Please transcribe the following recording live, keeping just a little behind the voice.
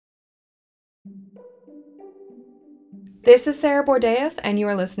This is Sarah Bordeeff, and you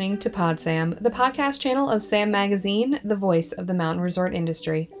are listening to PodSam, the podcast channel of Sam Magazine, the voice of the mountain resort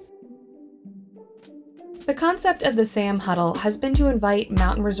industry. The concept of the Sam Huddle has been to invite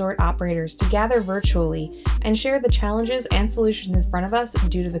mountain resort operators to gather virtually and share the challenges and solutions in front of us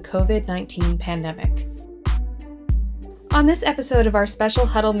due to the COVID-19 pandemic. On this episode of our special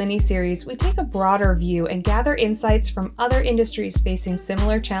Huddle mini-series, we take a broader view and gather insights from other industries facing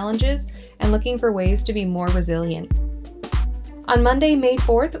similar challenges and looking for ways to be more resilient. On Monday, May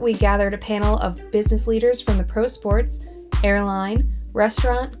 4th, we gathered a panel of business leaders from the pro sports, airline,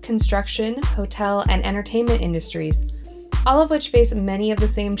 restaurant, construction, hotel, and entertainment industries, all of which face many of the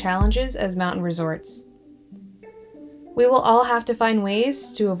same challenges as mountain resorts. We will all have to find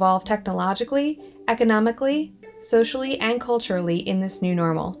ways to evolve technologically, economically, socially, and culturally in this new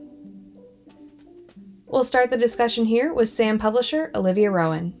normal. We'll start the discussion here with Sam publisher Olivia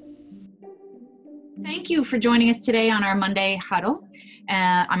Rowan. Thank you for joining us today on our Monday Huddle.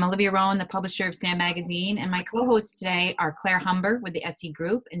 I'm Olivia Rowan, the publisher of Sam Magazine, and my co-hosts today are Claire Humber with the SE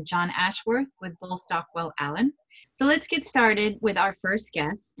Group and John Ashworth with Bull Stockwell Allen. So let's get started with our first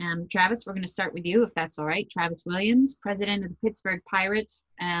guest. Travis, we're going to start with you, if that's all right. Travis Williams, president of the Pittsburgh Pirates,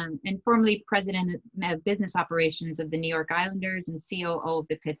 and formerly president of business operations of the New York Islanders and COO of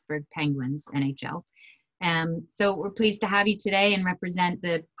the Pittsburgh Penguins, NHL. So we're pleased to have you today and represent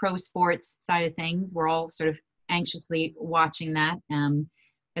the pro sports side of things. We're all sort of anxiously watching that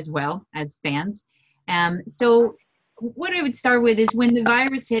as well as fans. So what I would start with is when the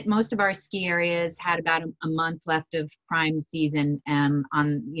virus hit, most of our ski areas had about a month left of prime season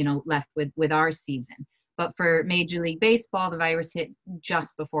left with our season. But for Major League Baseball, the virus hit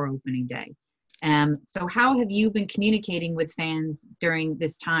just before opening day. So how have you been communicating with fans during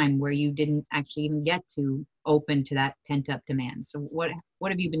this time where you didn't actually even get to open to that pent-up demand? So what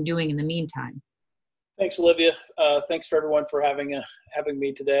have you been doing in the meantime? Thanks, Olivia. Thanks for everyone for having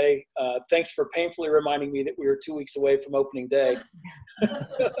me today. Thanks for painfully reminding me that we were 2 weeks away from opening day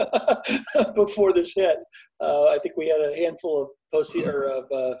before this hit. I think we had a handful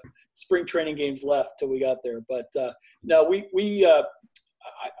of spring training games left till we got there. But no,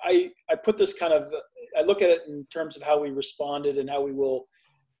 I put this I look at it in terms of how we responded and how we will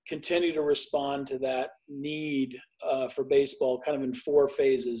continue to respond to that need for baseball kind of in 4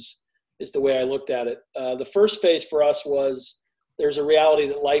 phases is the way I looked at it. The first phase for us was there's a reality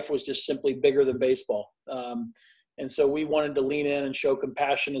that life was just simply bigger than baseball. And so we wanted to lean in and show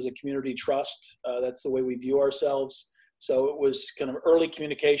compassion as a community trust. That's the way we view ourselves. So it was kind of early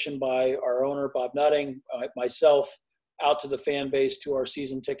communication by our owner, Bob Nutting, myself, out to the fan base, to our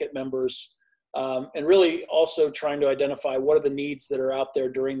season ticket members, and really also trying to identify what are the needs that are out there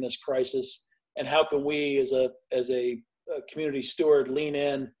during this crisis and how can we as a community steward lean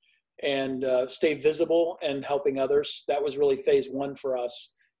in and stay visible and helping others. That was really phase 1 for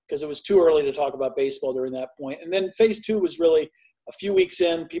us because it was too early to talk about baseball during that point. And then phase 2 was really a few weeks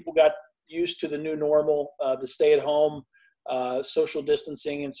in, people got used to the new normal, the stay at home, social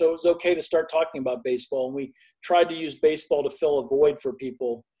distancing. And so it was okay to start talking about baseball. And we tried to use baseball to fill a void for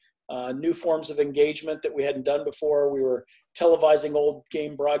people. New forms of engagement that we hadn't done before. We were televising old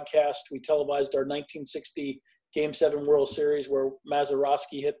game broadcast. We televised our 1960 Game 7 World Series where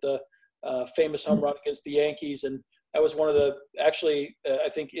Mazeroski hit the famous home run against the Yankees. And that was one of the, I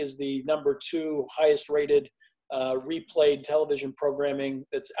think is the number 2 highest rated replayed television programming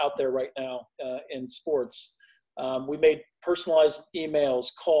that's out there right now in sports. We made personalized emails,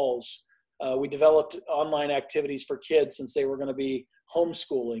 calls. We developed online activities for kids since they were going to be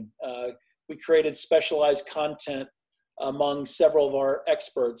homeschooling. We created specialized content among several of our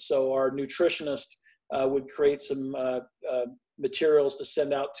experts. So our nutritionist would create some materials to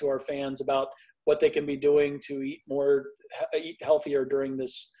send out to our fans about what they can be doing to eat healthier during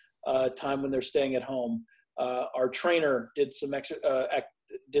this time when they're staying at home. Our trainer did some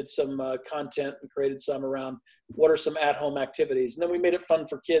content and created some around what are some at-home activities. And then we made it fun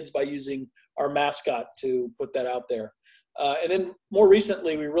for kids by using our mascot to put that out there. And then more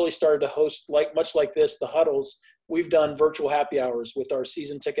recently, we really started to host, much like this, the huddles. We've done virtual happy hours with our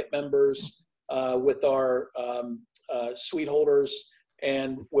season ticket members, with our suite holders,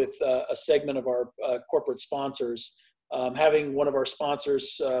 and with a segment of our corporate sponsors. Having one of our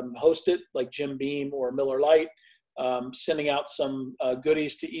sponsors host it, like Jim Beam or Miller Lite, sending out some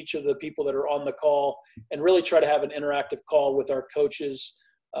goodies to each of the people that are on the call, and really try to have an interactive call with our coaches,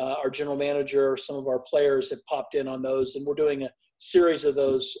 our general manager, some of our players have popped in on those, and we're doing a series of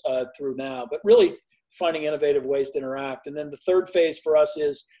those through now, but really finding innovative ways to interact. And then the third phase for us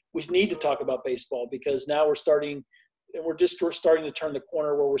is we need to talk about baseball because now we're starting we're starting to turn the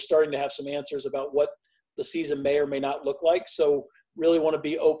corner where we're starting to have some answers about what the season may or may not look like. So really want to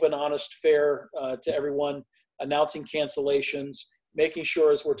be open, honest, fair to everyone, announcing cancellations, making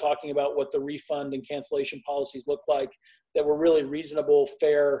sure as we're talking about what the refund and cancellation policies look like, that we're really reasonable,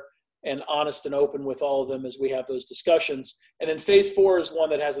 fair, and honest and open with all of them as we have those discussions. And then phase 4 is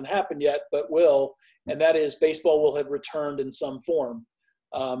one that hasn't happened yet, but will, and that is baseball will have returned in some form.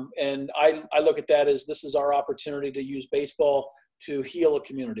 And I look at that as this is our opportunity to use baseball to heal a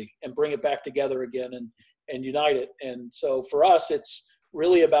community and bring it back together again and unite it. And so for us, it's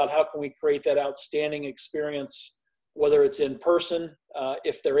really about how can we create that outstanding experience, whether it's in person,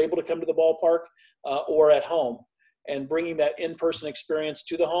 if they're able to come to the ballpark, or at home, and bringing that in-person experience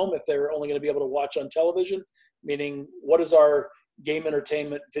to the home if they're only going to be able to watch on television, meaning what is our game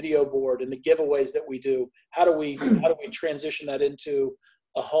entertainment video board and the giveaways that we do? How do we transition that into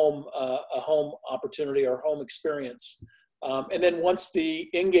a home opportunity or home experience? And then once the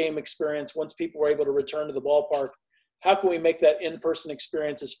in-game experience, once people are able to return to the ballpark, how can we make that in-person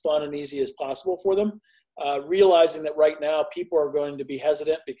experience as fun and easy as possible for them? Realizing that right now people are going to be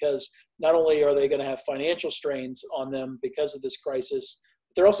hesitant because not only are they going to have financial strains on them because of this crisis,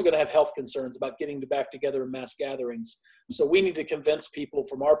 but they're also going to have health concerns about getting back together in mass gatherings. So we need to convince people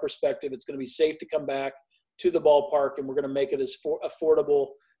from our perspective it's going to be safe to come back to the ballpark, and we're going to make it as affordable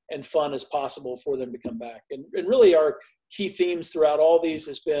and fun as possible for them to come back. And really our key themes throughout all these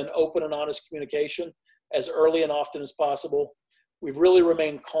has been open and honest communication as early and often as possible. We've really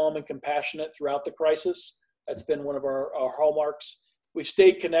remained calm and compassionate throughout the crisis. That's been one of our hallmarks. We've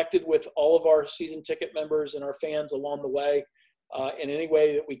stayed connected with all of our season ticket members and our fans along the way in any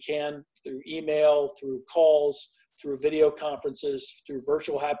way that we can, through email, through calls, through video conferences, through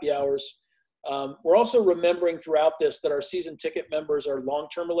virtual happy hours. We're also remembering throughout this that our season ticket members are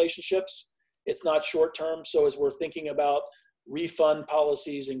long-term relationships. It's not short-term. So as we're thinking about refund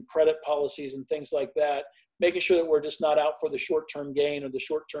policies and credit policies and things like that, making sure that we're just not out for the short-term gain or the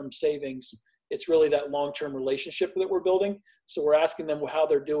short-term savings. It's really that long-term relationship that we're building. So we're asking them how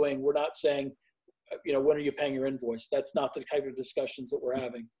they're doing. We're not saying, when are you paying your invoice? That's not the type of discussions that we're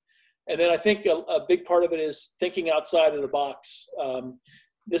having. And then I think a big part of it is thinking outside of the box.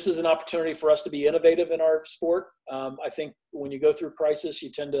 This is an opportunity for us to be innovative in our sport. I think when you go through crisis, you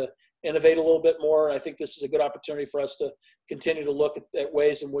tend to innovate a little bit more. And I think this is a good opportunity for us to continue to look at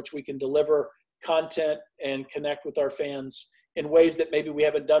ways in which we can deliver content and connect with our fans in ways that maybe we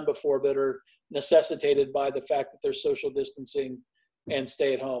haven't done before, but are necessitated by the fact that there's social distancing and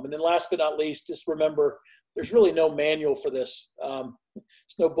stay at home. And then last but not least, just remember, there's really no manual for this.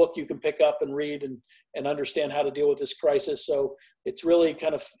 There's no book you can pick up and read and understand how to deal with this crisis. So it's really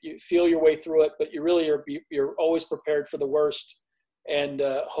kind of, you feel your way through it, but you're always prepared for the worst and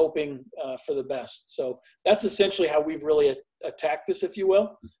hoping for the best. So that's essentially how we've really attacked this, if you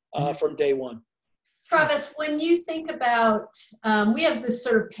will, from day one. Travis, when you think about, we have this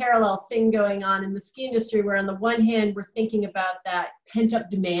sort of parallel thing going on in the ski industry where on the one hand, we're thinking about that pent-up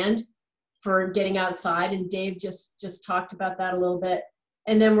demand for getting outside, and Dave just talked about that a little bit.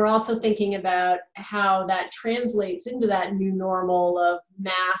 And then we're also thinking about how that translates into that new normal of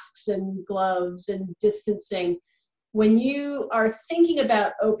masks and gloves and distancing. When you are thinking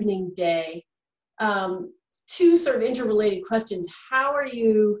about opening day, two sort of interrelated questions. How are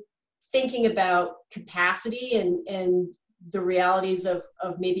you thinking about capacity and the realities of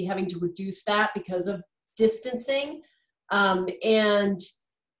maybe having to reduce that because of distancing? And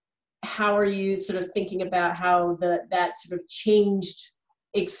how are you sort of thinking about how that sort of changed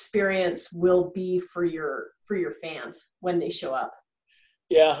experience will be for your fans when they show up?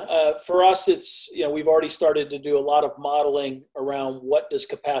 Yeah, for us, it's, we've already started to do a lot of modeling around what does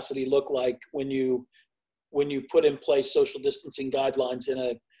capacity look like when you put in place social distancing guidelines in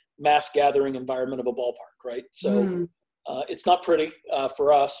a mass gathering environment of a ballpark, right? So it's not pretty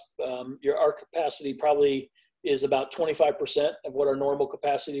for us. Our capacity probably is about 25% of what our normal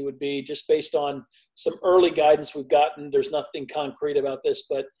capacity would be, just based on some early guidance we've gotten. There's nothing concrete about this,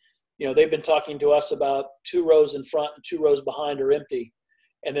 but they've been talking to us about 2 rows in front and 2 rows behind are empty,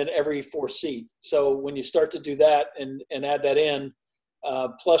 and then every 4 seat. So when you start to do that and add that in,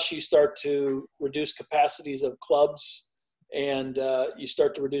 plus you start to reduce capacities of clubs, and you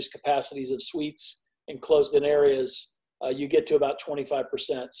start to reduce capacities of suites and closed-in areas, you get to about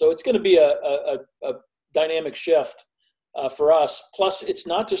 25%. So it's going to be a dynamic shift for us. Plus, it's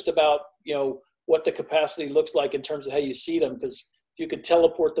not just about what the capacity looks like in terms of how you seat them, because if you could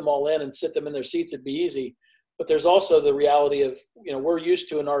teleport them all in and sit them in their seats, it'd be easy. But there's also the reality of we're used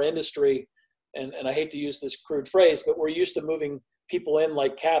to in our industry, and I hate to use this crude phrase, but we're used to moving people in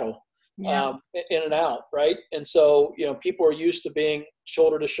like cattle, Yeah. in and out, right? And so, people are used to being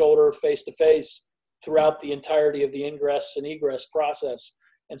shoulder to shoulder, face to face throughout the entirety of the ingress and egress process.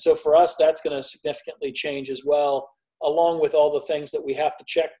 And so for us, that's going to significantly change as well, along with all the things that we have to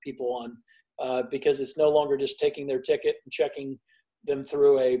check people on, because it's no longer just taking their ticket and checking them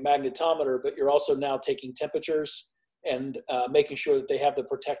through a magnetometer, but you're also now taking temperatures and making sure that they have the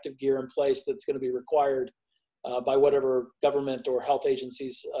protective gear in place that's going to be required by whatever government or health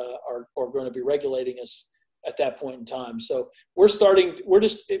agencies are going to be regulating us at that point in time. So we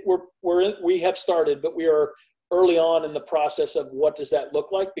have started, but we are early on in the process of what does that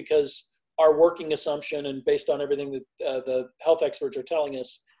look like, because our working assumption, and based on everything that the health experts are telling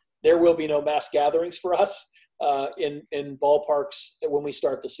us, there will be no mass gatherings for us in ballparks when we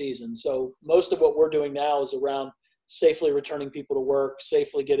start the season. So most of what we're doing now is around safely returning people to work,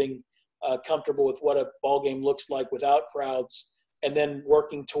 safely getting comfortable with what a ball game looks like without crowds, and then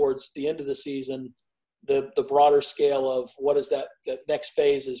working towards the end of the season, the broader scale of what is that next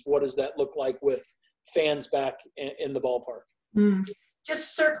phase is, what does that look like with fans back in the ballpark.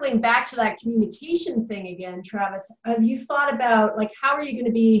 Just circling back to that communication thing again, Travis, have you thought about, like, how are you going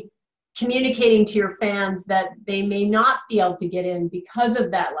to be communicating to your fans that they may not be able to get in because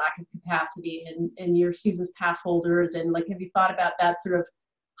of that lack of capacity, and your season's pass holders, and like, have you thought about that sort of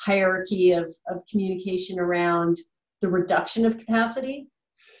hierarchy of communication around the reduction of capacity?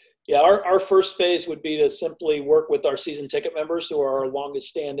 Yeah, our first phase would be to simply work with our season ticket members, who are our longest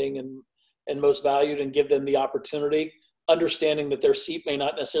standing and most valued, and give them the opportunity, understanding that their seat may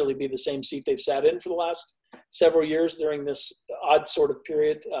not necessarily be the same seat they've sat in for the last several years during this odd sort of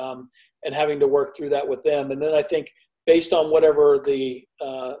period, and having to work through that with them. And then I think based on whatever the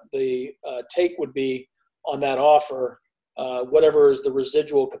take would be on that offer, whatever is the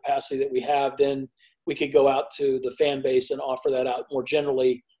residual capacity that we have, then we could go out to the fan base and offer that out more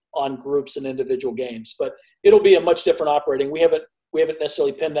generally on groups and individual games. But it'll be a much different operating. We haven't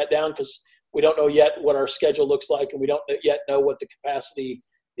necessarily pinned that down, because we don't know yet what our schedule looks like, and we don't yet know what the capacity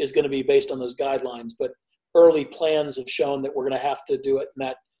is going to be based on those guidelines. But early plans have shown that we're going to have to do it in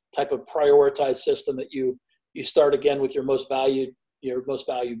that type of prioritized system, that you start again with your most valued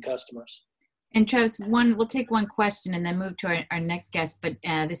customers. And Travis, we'll take one question and then move to our next guest, but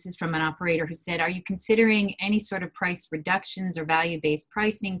this is from an operator who said, are you considering any sort of price reductions or value-based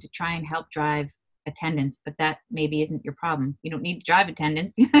pricing to try and help drive attendance? But that maybe isn't your problem. You don't need to drive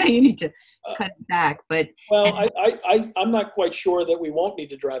attendance. You need to cut it back. But I'm not quite sure that we won't need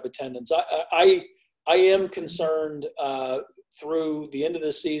to drive attendance. I am concerned through the end of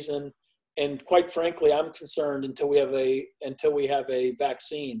the season, and quite frankly, I'm concerned until we have a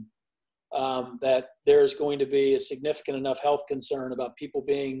vaccine. That there's going to be a significant enough health concern about people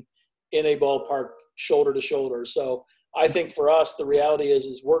being in a ballpark shoulder to shoulder. So I think for us, the reality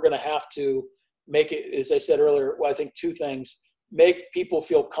is we're going to have to make it, as I said earlier, I think two things: make people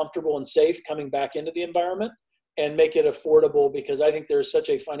feel comfortable and safe coming back into the environment, and make it affordable, because I think there's such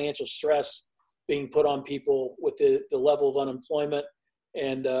a financial stress being put on people with the level of unemployment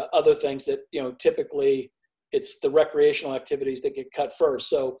and other things that, typically it's the recreational activities that get cut first.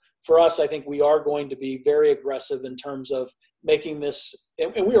 So for us, I think we are going to be very aggressive in terms of making this,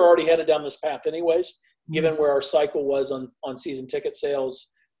 and we were already headed down this path anyways, given where our cycle was on season ticket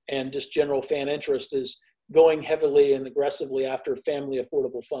sales and just general fan interest, is going heavily and aggressively after family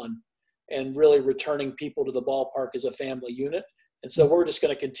affordable fun and really returning people to the ballpark as a family unit. And so we're just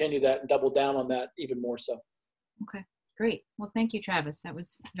going to continue that and double down on that even more so. Okay, great. Well, thank you, Travis. That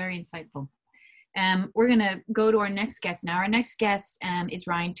was very insightful. We're going to go to our next guest now. Our next guest is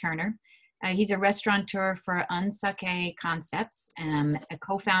Ryan Turner. He's a restaurateur for Unsake Concepts, a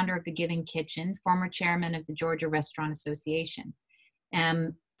co-founder of the Giving Kitchen, former chairman of the Georgia Restaurant Association.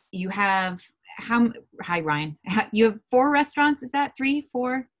 You have, hi Ryan, you have 4 restaurants, is that 3,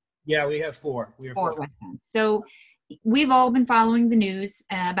 4? Yeah, we have 4. We have 4 restaurants. So we've all been following the news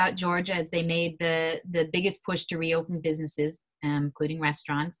about Georgia as they made the biggest push to reopen businesses, including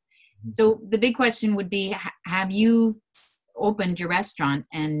restaurants. So the big question would be, have you opened your restaurant,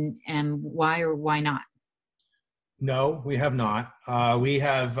 and why or why not? No, we have not. We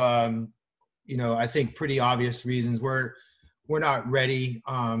have, I think pretty obvious reasons. We're not ready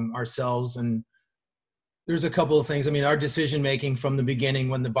ourselves, and there's a couple of things. I mean, our decision making from the beginning,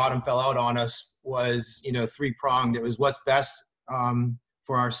 when the bottom fell out on us, was 3-pronged. It was what's best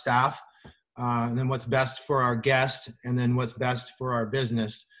for our staff, and then what's best for our guest, and then what's best for our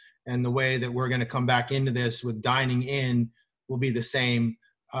business. And the way that we're going to come back into this with dining in will be the same.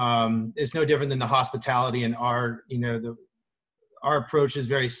 It's no different than the hospitality, and our approach is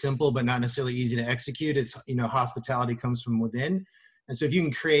very simple, but not necessarily easy to execute. It's, hospitality comes from within. And so if you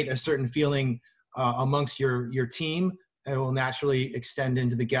can create a certain feeling amongst your team, it will naturally extend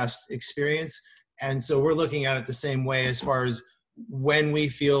into the guest experience. And so we're looking at it the same way as far as when we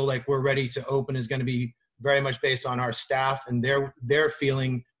feel like we're ready to open is going to be very much based on our staff and they're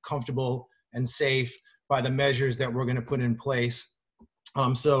feeling comfortable and safe by the measures that we're going to put in place.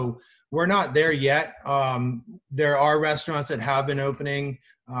 So we're not there yet. There are restaurants that have been opening,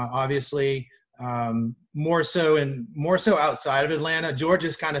 obviously, more so outside of Atlanta.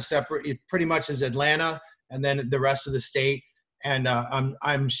 Georgia's kind of separate, it pretty much is Atlanta and then the rest of the state. And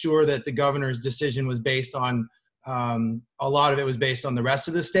I'm sure that the governor's decision was based on, a lot of it was based on the rest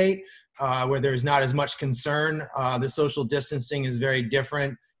of the state, where there's not as much concern. The social distancing is very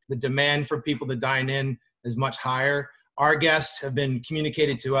different. The demand for people to dine in is much higher. Our guests have been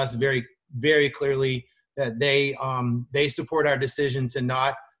communicated to us very, very clearly that they support our decision to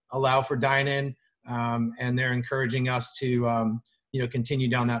not allow for dine-in, and they're encouraging us to continue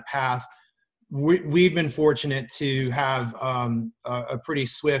down that path. We've been fortunate to have a pretty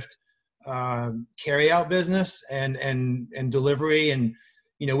swift carry-out business and delivery, and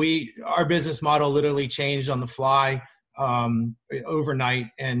our business model literally changed on the fly overnight,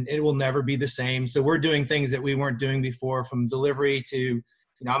 and it will never be the same. So we're doing things that we weren't doing before, from delivery to,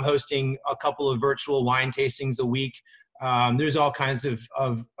 I'm hosting a couple of virtual wine tastings a week. There's all kinds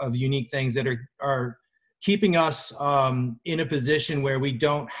of unique things that are keeping us in a position where we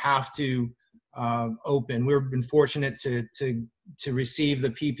don't have to open. We've been fortunate to receive the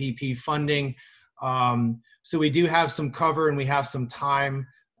PPP funding. So we do have some cover and we have some time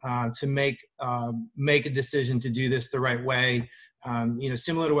to make a decision to do this the right way.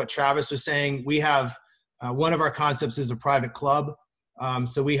 Similar to what Travis was saying, we have one of our concepts is a private club.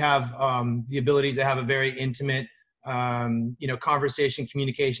 So we have the ability to have a very intimate, conversation,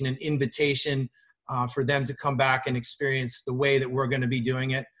 communication, and invitation for them to come back and experience the way that we're going to be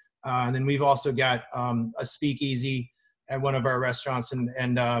doing it. And then we've also got a speakeasy at one of our restaurants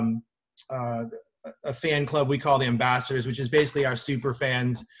and a fan club we call the Ambassadors, which is basically our super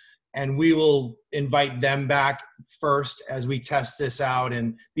fans. And we will invite them back first as we test this out.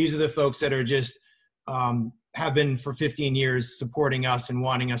 And these are the folks that are just have been for 15 years supporting us and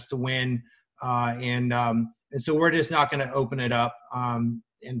wanting us to win. And so we're just not going to open it up. And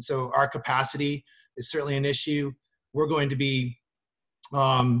so our capacity is certainly an issue. We're going to be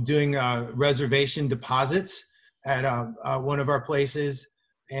doing reservation deposits at one of our places.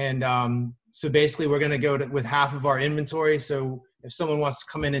 And so basically we're going to go with half of our inventory. So if someone wants to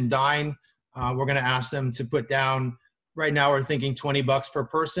come in and dine, we're going to ask them to put down, right now we're thinking $20 per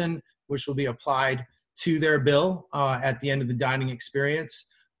person, which will be applied to their bill at the end of the dining experience.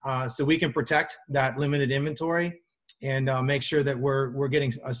 So we can protect that limited inventory and make sure that we're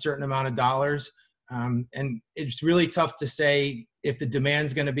getting a certain amount of dollars. And it's really tough to say if the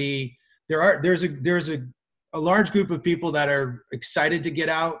demand's going to be, there's a large group of people that are excited to get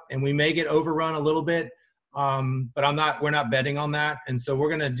out, and we may get overrun a little bit, but we're not betting on that. And so we're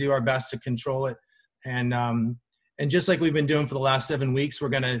going to do our best to control it. And just like we've been doing for the last 7 weeks, we're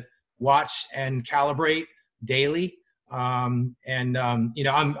going to watch and calibrate daily. I'm kind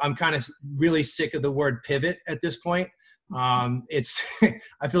of really sick of the word pivot at this point. I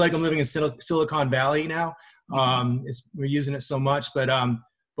feel like I'm living in Silicon Valley now. We're using it so much, but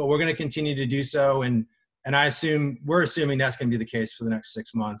we're going to continue to do so. And we're assuming that's going to be the case for the next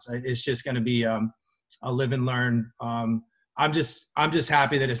 6 months. It's just going to be a live and learn. I'm just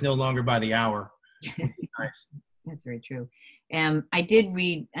happy that it's no longer by the hour. Nice. That's very true. I did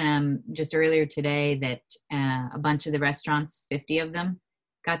read just earlier today that a bunch of the restaurants, 50 of them,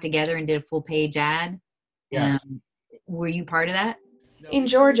 got together and did a full page ad. Yes. Were you part of that? In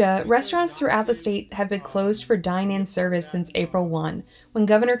Georgia, restaurants throughout the state have been closed for dine-in service since April 1, when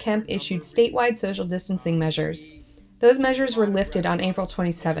Governor Kemp issued statewide social distancing measures. Those measures were lifted on April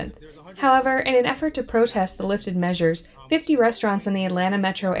 27th. However, in an effort to protest the lifted measures, 50 restaurants in the Atlanta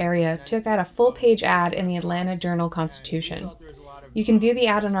metro area took out a full-page ad in the Atlanta Journal-Constitution. You can view the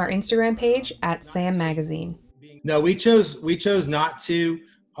ad on our Instagram page at Sam Magazine. No, we chose not to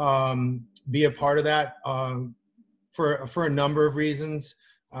be a part of that for a number of reasons.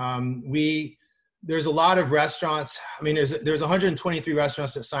 There's a lot of restaurants. I mean, there's 123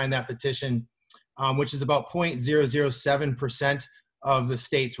 restaurants that signed that petition, which is about 0.007% of the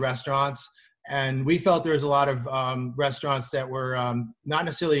state's restaurants. And we felt there was a lot of restaurants that were not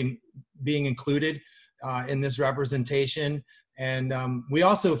necessarily being included in this representation. And we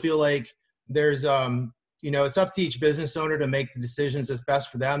also feel like there's, it's up to each business owner to make the decisions that's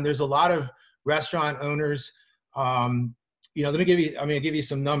best for them. There's a lot of restaurant owners. Let me give you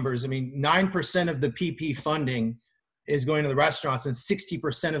some numbers. I mean, 9% of the PP funding is going to the restaurants, and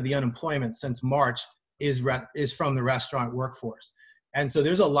 60% of the unemployment since March is from the restaurant workforce. And so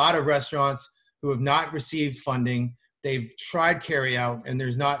there's a lot of restaurants who have not received funding. They've tried carry out, and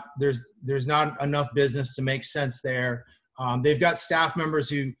there's not enough business to make sense there. They've got staff members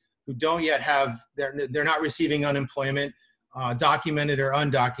who don't yet have, they're not receiving unemployment, documented or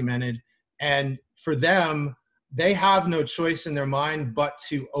undocumented. And for them, they have no choice in their mind but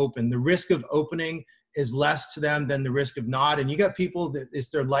to open. The risk of opening is less to them than the risk of not. And you got people that it's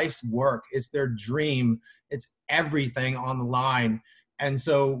their life's work, it's their dream, it's everything on the line. And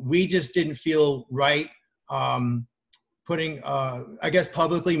so we just didn't feel right putting, I guess,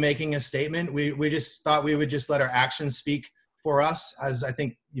 publicly making a statement. We just thought we would just let our actions speak for us, as I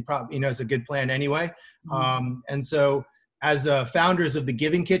think you probably, is a good plan anyway. And so as founders of the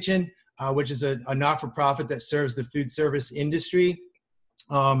Giving Kitchen, which is a not-for-profit that serves the food service industry,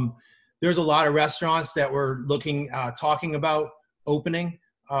 there's a lot of restaurants that were talking about opening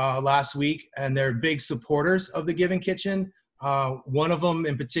last week, and they're big supporters of the Giving Kitchen. One of them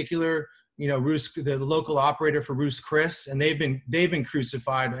in particular, the local operator for Ruth's Chris, and they've been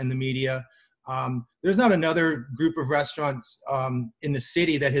crucified in the media. There's not another group of restaurants in the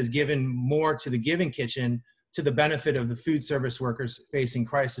city that has given more to the Giving Kitchen to the benefit of the food service workers facing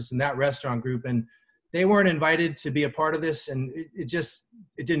crisis in that restaurant group. And they weren't invited to be a part of this, and it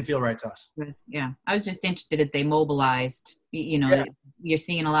didn't feel right to us. Yeah, I was just interested if they mobilized. You're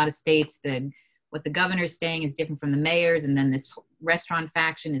seeing in a lot of states that what the governor's saying is different from the mayor's, and then this restaurant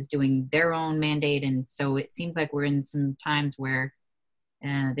faction is doing their own mandate. And so it seems like we're in some times where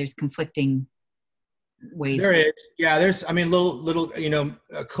there's conflicting ways. There is, yeah. There's, little,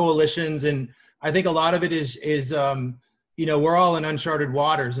 coalitions, and I think a lot of it is we're all in uncharted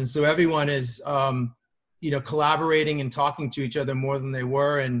waters, and so everyone is, collaborating and talking to each other more than they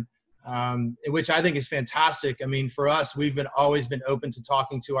were, and which I think is fantastic. I mean, for us, we've always been open to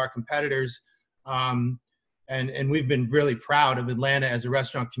talking to our competitors, and we've been really proud of Atlanta as a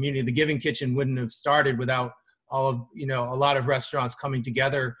restaurant community. The Giving Kitchen wouldn't have started without all of, a lot of restaurants coming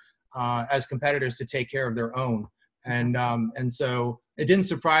together as competitors to take care of their own. And so it didn't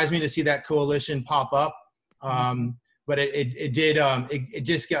surprise me to see that coalition pop up. But it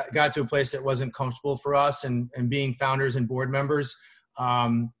just got to a place that wasn't comfortable for us, and being founders and board members,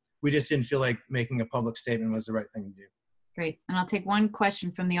 we just didn't feel like making a public statement was the right thing to do. Great. And I'll take one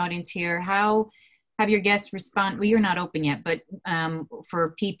question from the audience here. How have your guests respond? Well, you're not open yet, but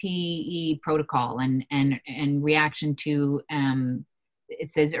for PPE protocol and reaction to, it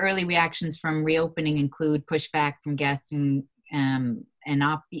says early reactions from reopening include pushback from guests and from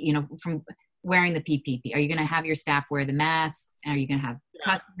wearing the PPE. Are you going to have your staff wear the mask? Are you going to have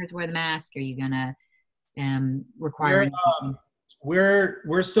customers wear the mask? Are you going to require?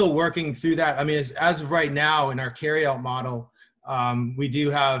 We're still working through that. I mean, as of right now in our carryout model, we do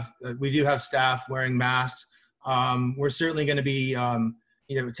have staff wearing masks. We're certainly going to be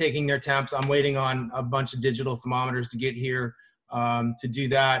taking their temps. I'm waiting on a bunch of digital thermometers to get here to do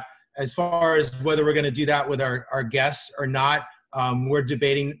that. As far as whether we're going to do that with our guests or not, we're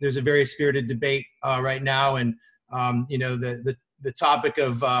debating. There's a very spirited debate right now, and the topic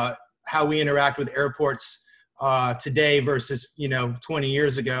of how we interact with airports today versus 20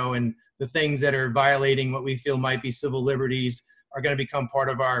 years ago, and the things that are violating what we feel might be civil liberties are going to become part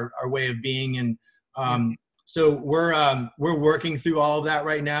of our way of being. And so we're working through all of that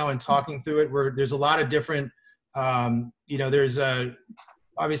right now and talking through it. There's a lot of different there's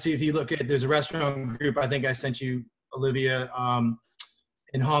obviously, if you look at, there's a restaurant group, I think I sent you, Olivia,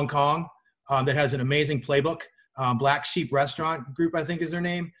 in Hong Kong, that has an amazing playbook. Black Sheep Restaurant Group, I think is their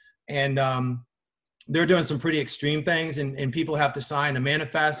name. And they're doing some pretty extreme things, and people have to sign a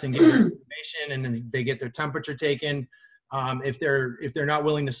manifest and give their information, and then they get their temperature taken. If they're not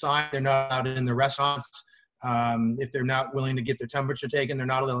willing to sign, they're not allowed in the restaurants. If they're not willing to get their temperature taken, they're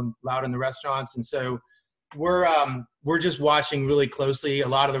not allowed in the restaurants. And so we're just watching really closely a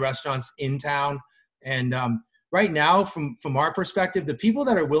lot of the restaurants in town. And right now, from our perspective, the people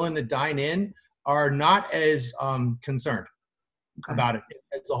that are willing to dine in are not as concerned about it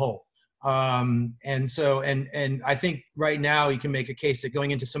as a whole. And so I think right now you can make a case that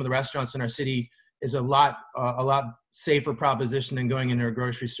going into some of the restaurants in our city is a lot safer proposition than going into a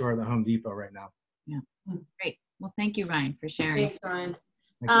grocery store or the Home Depot right now. Yeah, great. Well, thank you, Ryan, for sharing. Thanks, Ryan.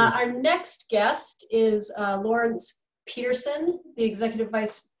 Our next guest is Lawrence Peterson, the Executive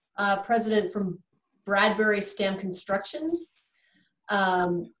Vice President from Bradbury Stam Construction.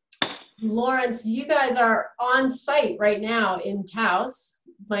 Lawrence, you guys are on site right now in Taos,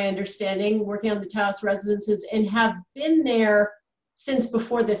 my understanding, working on the Taos residences, and have been there since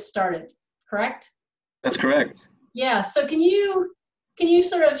before this started, correct? That's correct. Yeah. So can you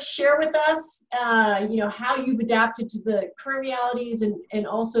sort of share with us, how you've adapted to the current realities and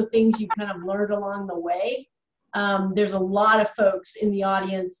also things you kind of learned along the way? There's a lot of folks in the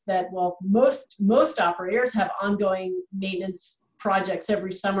audience that, well, most operators have ongoing maintenance projects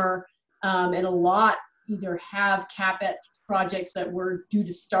every summer, and a lot either have CapEx projects that were due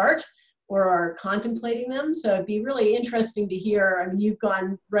to start or are contemplating them. So it'd be really interesting to hear. I mean, you've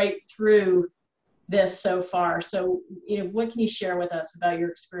gone right through this so far. So, what can you share with us about your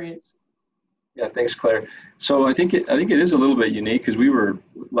experience? Yeah, thanks, Claire. So I think it is a little bit unique because we were,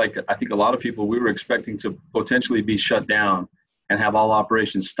 like I think a lot of people, we were expecting to potentially be shut down and have all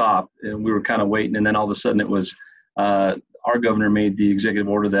operations stop, and we were kind of waiting. And then all of a sudden, it was our governor made the executive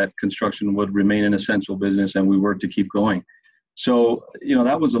order that construction would remain an essential business, and we were to keep going. So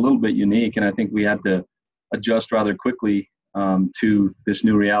that was a little bit unique, and I think we had to adjust rather quickly to this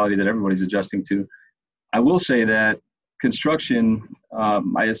new reality that everybody's adjusting to. I will say that construction,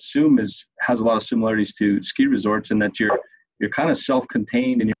 I assume, has a lot of similarities to ski resorts in that you're kind of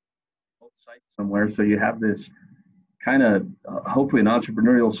self-contained in your site somewhere. So you have this kind of hopefully an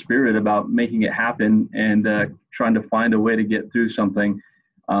entrepreneurial spirit about making it happen and trying to find a way to get through something.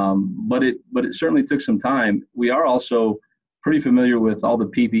 But it certainly took some time. We are also pretty familiar with all the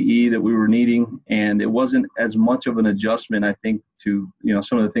PPE that we were needing, and it wasn't as much of an adjustment, I think, to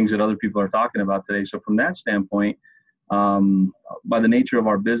some of the things that other people are talking about today. So from that standpoint, by the nature of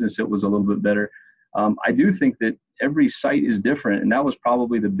our business, it was a little bit better. I do think that every site is different, and that was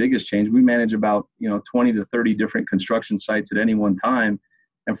probably the biggest change. We manage about 20 to 30 different construction sites at any one time,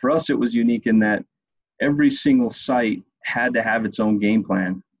 and for us, it was unique in that every single site had to have its own game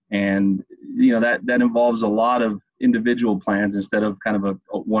plan, and that involves a lot of individual plans instead of kind of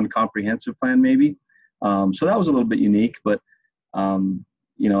a one comprehensive plan maybe. So that was a little bit unique, but and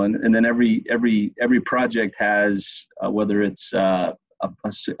then every project has whether it's a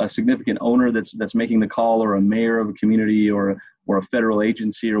significant owner that's making the call, or a mayor of a community, or a federal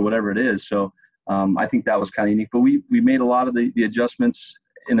agency, or whatever it is. So I think that was kind of unique. But we made a lot of the adjustments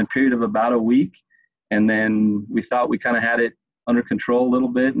in a period of about a week, and then we thought we kind of had it under control a little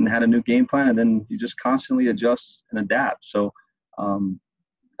bit and had a new game plan, and then you just constantly adjust and adapt. So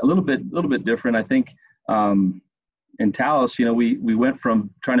a little bit different, I think. In Taos, we went from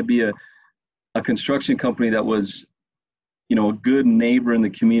trying to be a construction company that was, a good neighbor in the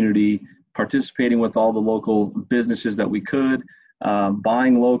community, participating with all the local businesses that we could,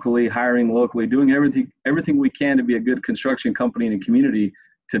 buying locally, hiring locally, doing everything we can to be a good construction company in a community,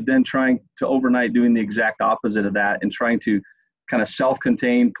 to then trying to overnight doing the exact opposite of that and trying to kind of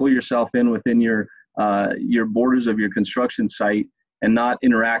self-contained, pull yourself in within your borders of your construction site and not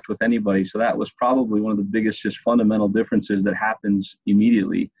interact with anybody. So that was probably one of the biggest, just fundamental differences that happens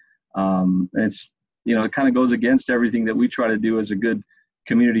immediately. And it's, it kind of goes against everything that we try to do as a good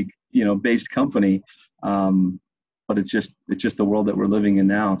community, based company. But it's just the world that we're living in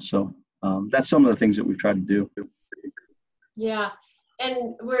now. So that's some of the things that we've tried to do. Yeah.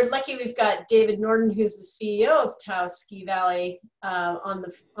 And we're lucky we've got David Norden, who's the CEO of Taos Ski Valley, on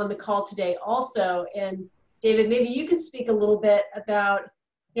the call today also. And David, maybe you can speak a little bit about,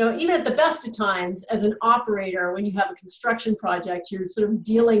 even at the best of times as an operator, when you have a construction project, you're sort of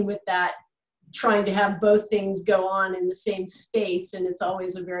dealing with that, trying to have both things go on in the same space. And it's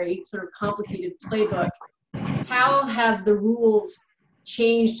always a very sort of complicated playbook. How have the rules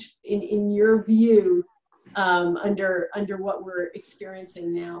changed in your view under what we're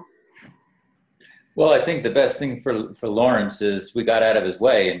experiencing now? Well, I think the best thing for Lawrence is we got out of his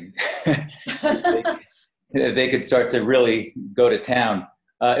way and they could start to really go to town.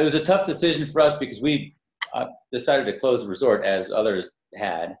 It was a tough decision for us because we decided to close the resort, as others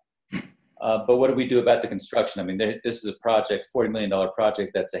had. But what do we do about the construction? I mean, this is a project, $40 million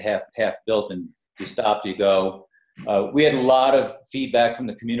project that's a half built, and you stop, you go. We had a lot of feedback from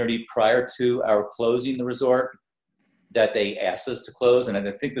the community prior to our closing the resort that they asked us to close. And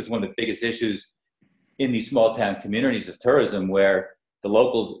I think this is one of the biggest issues in these small town communities of tourism, where the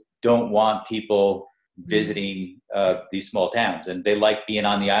locals don't want people visiting these small towns, and they like being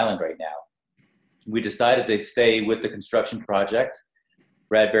on the island right now. We decided to stay with the construction project.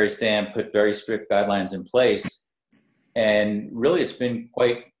 Bradbury Stam put very strict guidelines in place, and really it's been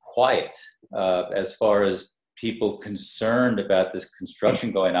quite quiet as far as people concerned about this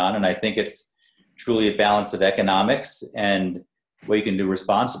construction going on. And I think it's truly a balance of economics and what you can do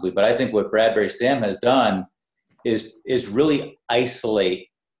responsibly. But I think what Bradbury Stam has done is really isolate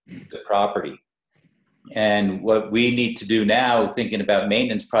the property. And what we need to do now, thinking about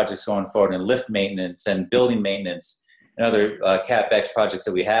maintenance projects going forward, and lift maintenance and building maintenance and other CapEx projects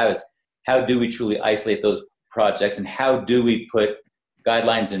that we have, is how do we truly isolate those projects, and how do we put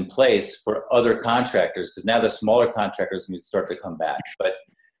guidelines in place for other contractors? Because now the smaller contractors can start to come back. But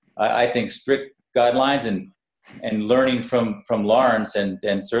I think strict guidelines and learning from Lawrence, and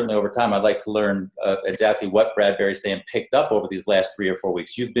certainly over time, I'd like to learn exactly what Bradbury Stam picked up over these last 3 or 4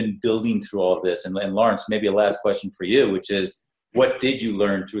 weeks. You've been building through all of this. And Lawrence, maybe a last question for you, which is, what did you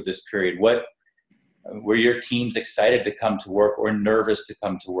learn through this period? What were your teams excited to come to work or nervous to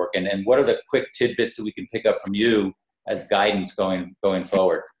come to work? And what are the quick tidbits that we can pick up from you as guidance going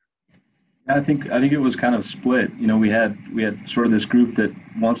forward? I think it was kind of split. We had sort of this group that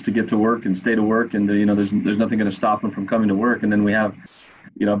wants to get to work and stay to work, and there's nothing going to stop them from coming to work. And then we have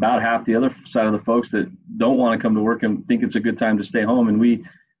about half the other side of the folks that don't want to come to work and think it's a good time to stay home. And we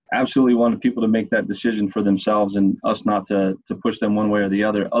absolutely wanted people to make that decision for themselves, and us not to push them one way or the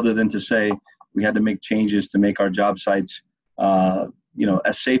other than to say we had to make changes to make our job sites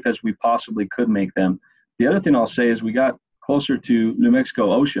as safe as we possibly could make them. The other thing I'll say is we got closer to New Mexico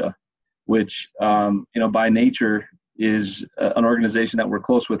OSHA, which, by nature is an organization that we're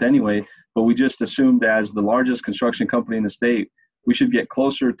close with anyway, but we just assumed as the largest construction company in the state, we should get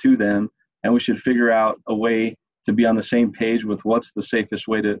closer to them, and we should figure out a way to be on the same page with what's the safest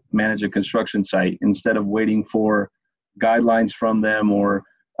way to manage a construction site. Instead of waiting for guidelines from them or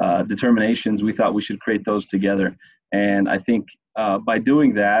determinations, we thought we should create those together. And I think by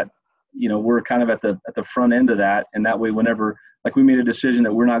doing that, we're kind of at the front end of that. And that way, whenever, like, we made a decision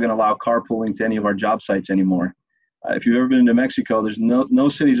that we're not going to allow carpooling to any of our job sites anymore. If you've ever been to New Mexico, there's no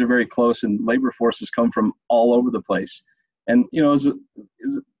cities are very close, and labor forces come from all over the place. And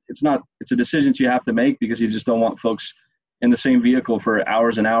it's a decision you have to make, because you just don't want folks in the same vehicle for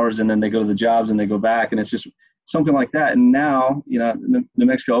hours and hours, and then they go to the jobs and they go back, and it's just something like that. And now, New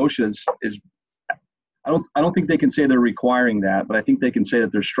Mexico OSHA is I don't think they can say they're requiring that, but I think they can say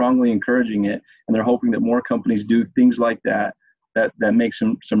that they're strongly encouraging it, and they're hoping that more companies do things like that make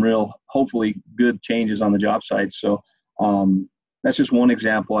some real, hopefully good changes on the job sites. So that's just one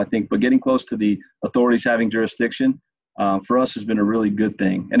example, I think. But getting close to the authorities having jurisdiction for us has been a really good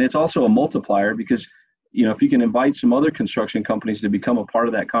thing. And it's also a multiplier, because if you can invite some other construction companies to become a part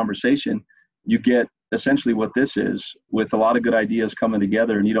of that conversation, you get essentially what this is, with a lot of good ideas coming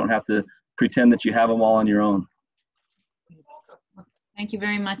together, and you don't have to pretend that you have them all on your own. Thank you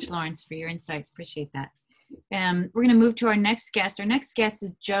very much, Lawrence, for your insights. Appreciate that. We're going to move to our next guest. Our next guest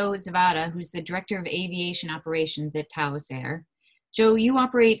is Joe Zavada, who's the Director of Aviation Operations at Taos Air. Joe, you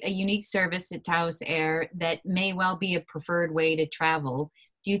operate a unique service at Taos Air that may well be a preferred way to travel.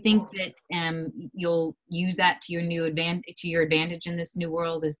 Do you think that you'll use that to your advantage in this new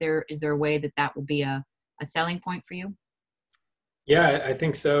world? Is there a way that will be a selling point for you? Yeah, I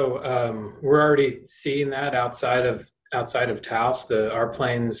think so. We're already seeing that outside of Taos. Our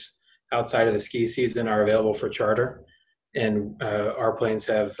planes outside of the ski season are available for charter, and our planes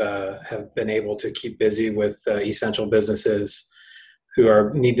have been able to keep busy with essential businesses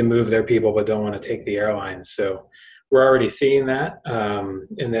who need to move their people but don't want to take the airlines. So we're already seeing that.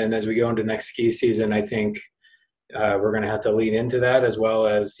 And then as we go into next ski season, I think we're going to have to lean into that, as well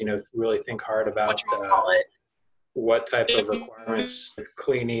as really think hard about what type of requirements,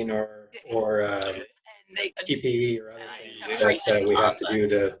 cleaning or PPE or other things that we have to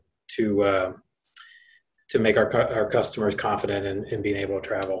do to make our customers confident in being able to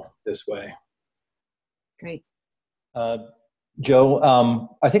travel this way. Great. Joe,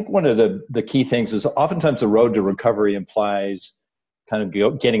 I think one of the key things is oftentimes the road to recovery implies kind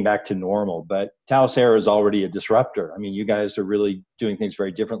of getting back to normal, but Taos Air is already a disruptor. I mean, you guys are really doing things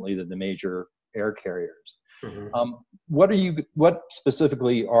very differently than the major air carriers. Mm-hmm. What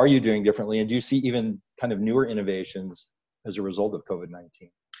specifically are you doing differently, and do you see even kind of newer innovations as a result of COVID-19?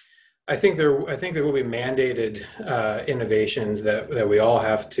 I think there will be mandated innovations that we all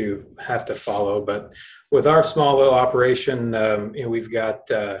have to follow. But with our small little operation, we've got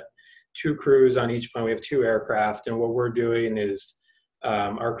 2 crews on each plane. We have 2 aircraft, and what we're doing is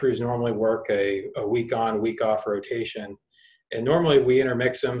our crews normally work a week on, week off rotation. And normally we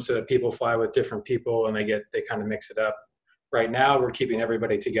intermix them so that people fly with different people and they kind of mix it up. Right now we're keeping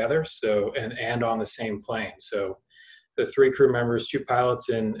everybody together, and on the same plane. So the 3 crew members, 2 pilots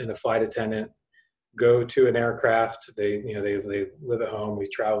and a flight attendant, go to an aircraft. They live at home. We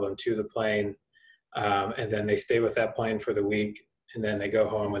travel them to the plane, and then they stay with that plane for the week, and then they go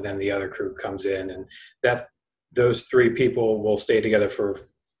home, and then the other crew comes in, and those 3 people will stay together for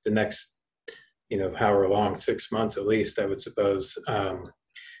the next however long, 6 months at least, I would suppose,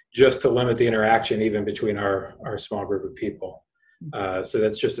 just to limit the interaction even between our small group of people. So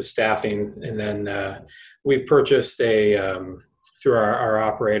that's just a staffing. And then we've purchased a through our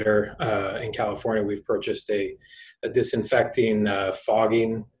operator in California, we've purchased a disinfecting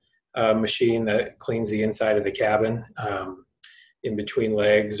fogging machine that cleans the inside of the cabin in between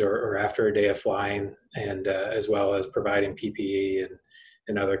legs or after a day of flying, and as well as providing PPE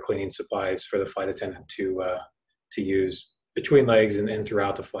and other cleaning supplies for the flight attendant to use between legs and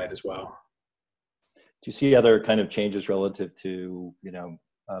throughout the flight as well. Do you see other kind of changes relative to,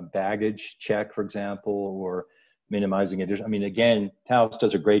 baggage check, for example, or minimizing it? I mean, again, Taos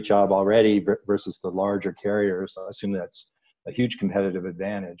does a great job already versus the larger carriers. So I assume that's a huge competitive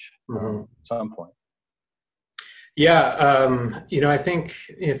advantage at some point. Yeah, I think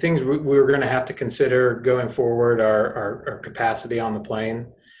things we're going to have to consider going forward are our capacity on the plane.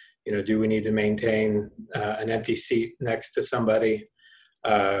 Do we need to maintain an empty seat next to somebody?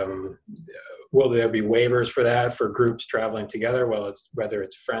 Will there be waivers for that for groups traveling together? Well, whether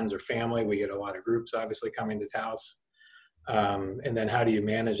it's friends or family, we get a lot of groups obviously coming to Taos. And then how do you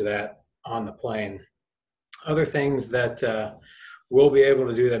manage that on the plane? Other things that we'll be able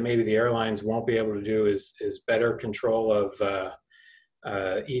to do that maybe the airlines won't be able to do is better control of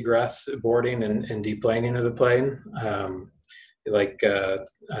egress, boarding, and deplaning of the plane. Like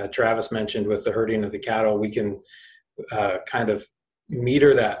Travis mentioned with the herding of the cattle, we can kind of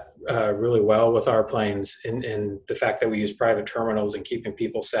meter that really well with our planes, and the fact that we use private terminals and keeping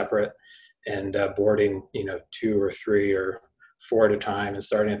people separate and boarding 2 or 3 or 4 at a time and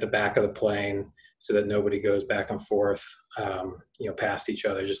starting at the back of the plane so that nobody goes back and forth past each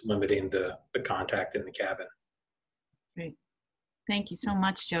other, just limiting the contact in the cabin. Great. Thank you so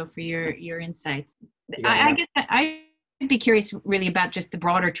much, Joe, for your insights. Yeah. I guess I'd be curious really about just the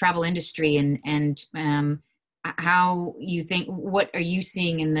broader travel industry and how you think, what are you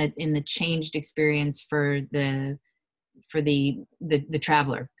seeing in the changed experience for the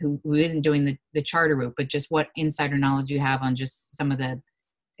traveler who isn't doing the charter route, but just what insider knowledge you have on just some of the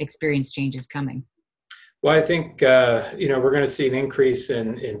experience changes coming? Well, I think we're going to see an increase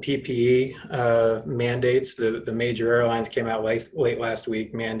in PPE mandates. The major airlines came out late last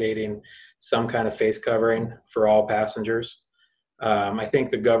week mandating some kind of face covering for all passengers. I think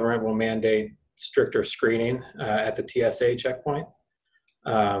the government will mandate stricter screening at the TSA checkpoint,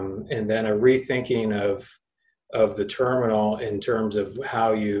 and then a rethinking of the terminal in terms of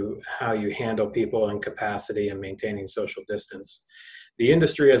how you handle people in capacity and maintaining social distance. The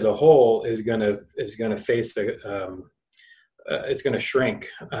industry as a whole is going to face it's going to shrink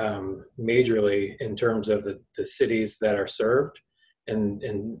majorly in terms of the cities that are served,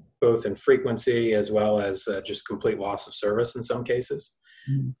 and both in frequency as well as just complete loss of service in some cases.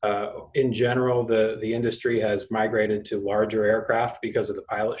 In general, the industry has migrated to larger aircraft because of the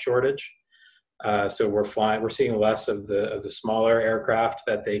pilot shortage. So we're seeing less of the smaller aircraft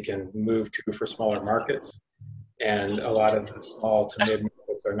that they can move to for smaller markets. And a lot of the small to mid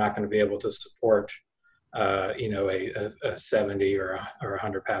markets are not going to be able to support, a 70 or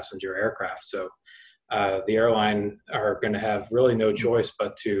 100 passenger aircraft. So the airline are going to have really no choice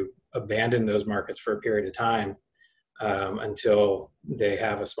but to abandon those markets for a period of time until they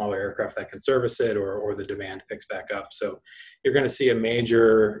have a smaller aircraft that can service it or the demand picks back up. So you're going to see a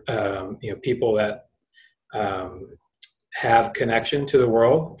major, people that have connection to the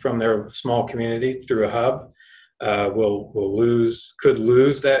world from their small community through a hub could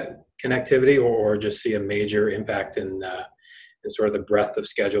lose that connectivity or just see a major impact in sort of the breadth of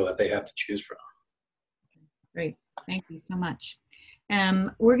schedule that they have to choose from. Great. Thank you so much.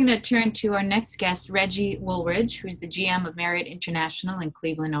 We're going to turn to our next guest, Reggie Woolridge, who's the GM of Marriott International in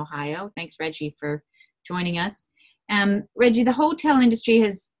Cleveland, Ohio. Thanks, Reggie, for joining us. Reggie, the hotel industry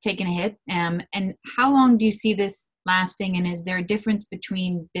has taken a hit. And how long do you see this lasting? And is there a difference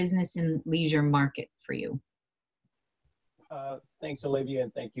between business and leisure market for you? Thanks, Olivia,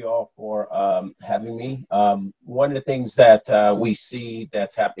 and thank you all for having me. One of the things that we see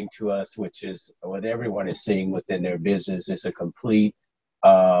that's happening to us, which is what everyone is seeing within their business, is a complete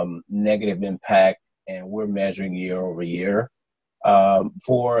negative impact, and we're measuring year over year.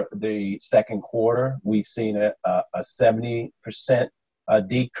 For the second quarter, we've seen a 70%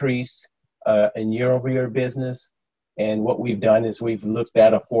 decrease in year over year business. And what we've done is we've looked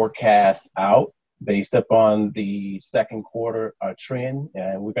at a forecast out based upon the second quarter trend,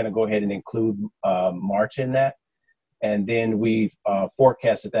 and we're going to go ahead and include March in that. And then we've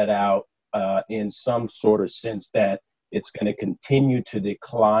forecasted that out in some sort of sense that it's going to continue to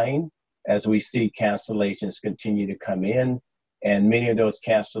decline as we see cancellations continue to come in. And many of those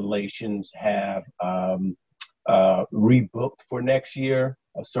cancellations have rebooked for next year.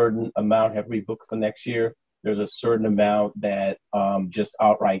 A certain amount have rebooked for next year. There's a certain amount that just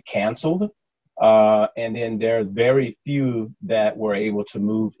outright canceled. And then there's very few that were able to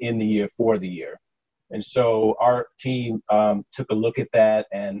move in the year for the year. And so our team took a look at that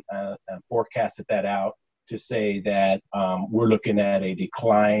and forecasted that out to say that we're looking at a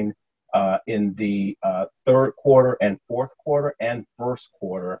decline in the third quarter and fourth quarter and first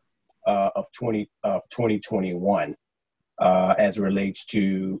quarter of 2021 as it relates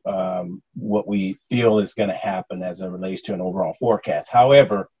to what we feel is going to happen as it relates to an overall forecast.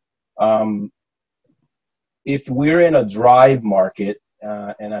 However, if we're in a drive market,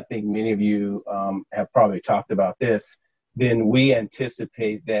 and I think many of you have probably talked about this, then we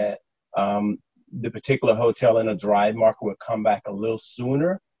anticipate that the particular hotel in a drive market will come back a little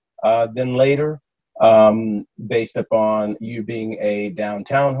sooner than later, based upon you being a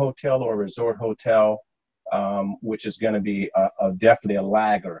downtown hotel or a resort hotel, which is going to be definitely a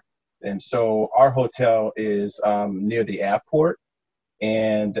lagger. And so our hotel is near the airport,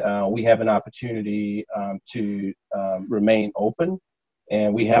 and we have an opportunity to remain open,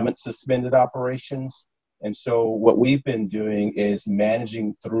 and we haven't suspended operations. And so what we've been doing is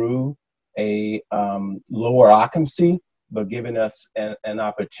managing through a lower occupancy, but giving us an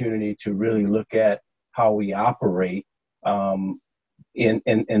opportunity to really look at how we operate in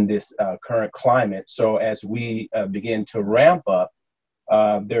this current climate. So as we begin to ramp up,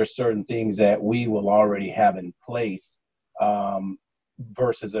 there are certain things that we will already have in place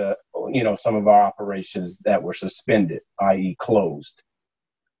versus some of our operations that were suspended, i.e. closed.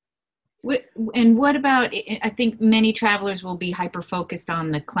 And what about, I think many travelers will be hyper-focused on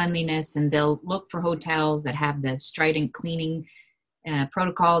the cleanliness, and they'll look for hotels that have the strident cleaning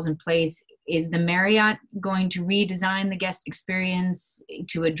protocols in place. Is the Marriott going to redesign the guest experience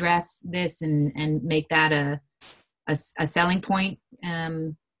to address this and make that a selling point?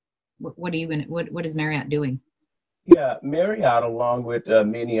 What is Marriott doing? Yeah, Marriott, along with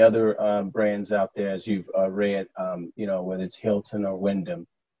many other brands out there, as you've read, whether it's Hilton or Wyndham,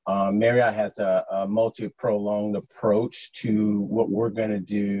 Marriott has a multi-pronged approach to what we're going to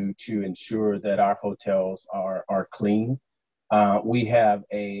do to ensure that our hotels are clean. We have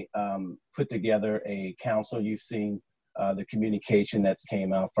put together a council. You've seen the communication that's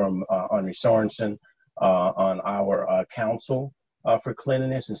came out from Henri Sorensen on our council for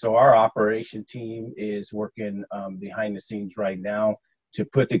cleanliness. And so our operation team is working behind the scenes right now to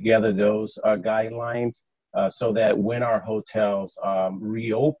put together those guidelines so that when our hotels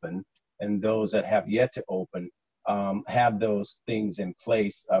reopen, and those that have yet to open have those things in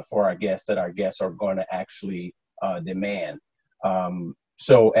place for our guests that our guests are going to actually demand.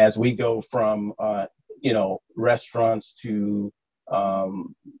 So as we go from restaurants to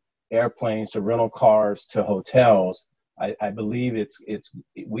airplanes to rental cars to hotels, I believe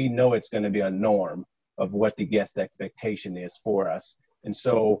we know it's going to be a norm of what the guest expectation is for us. And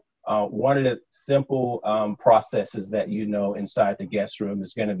so one of the simple processes that inside the guest room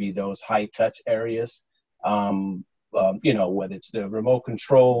is going to be those high touch areas, whether it's the remote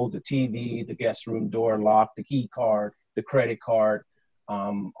control, the TV, the guest room door lock, the key card, the credit card.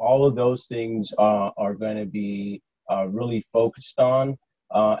 All of those things are going to be really focused on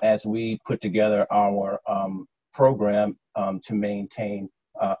as we put together our program to maintain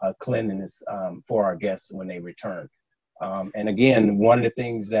a cleanliness for our guests when they return. And again, one of the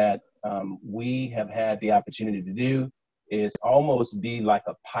things that we have had the opportunity to do is almost be like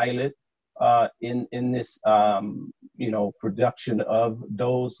a pilot in this, production of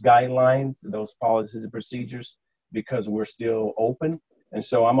those guidelines, those policies and procedures, because we're still open. And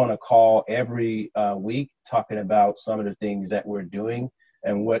so I'm on a call every week talking about some of the things that we're doing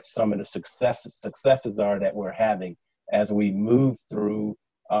and what some of the successes are that we're having as we move through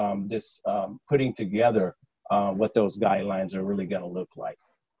this putting together what those guidelines are really going to look like.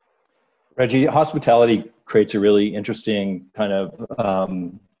 Reggie, hospitality creates a really interesting kind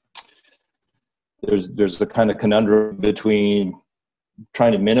of, there's a kind of conundrum between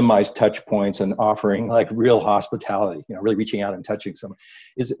trying to minimize touch points and offering like real hospitality, really reaching out and touching someone.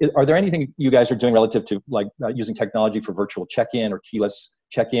 Are there anything you guys are doing relative to like using technology for virtual check-in or keyless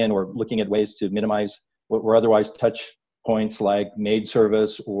check-in, or looking at ways to minimize what were otherwise touch points like maid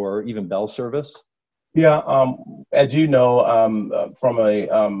service or even bell service? Yeah, as you know, from a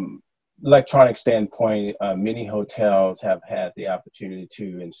electronic standpoint, many hotels have had the opportunity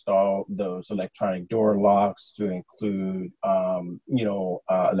to install those electronic door locks to include,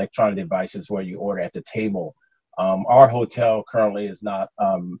 electronic devices where you order at the table. Our hotel currently is not,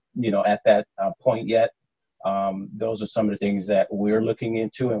 at that point yet. Those are some of the things that we're looking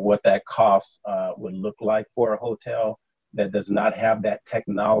into and what that cost would look like for a hotel that does not have that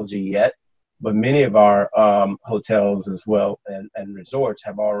technology yet. but many of our hotels as well and resorts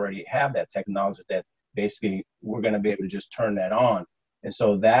already have that technology that basically we're going to be able to just turn that on. And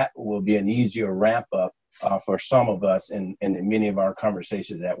so that will be an easier ramp up for some of us in many of our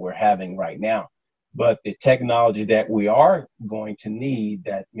conversations that we're having right now. But the technology that we are going to need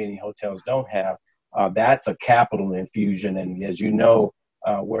that many hotels don't have, that's a capital infusion. And as you know,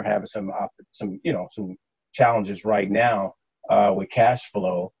 we're having some challenges right now with cash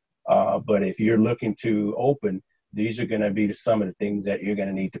flow. But if you're looking to open, these are going to be some of the things that you're going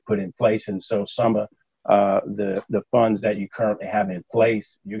to need to put in place. And so some of the funds that you currently have in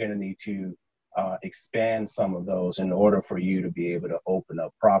place, you're going to need to expand some of those in order for you to be able to open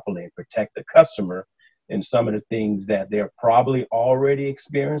up properly and protect the customer and some of the things that they're probably already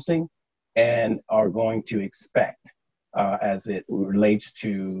experiencing and are going to expect as it relates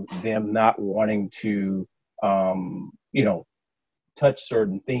to them not wanting to, touch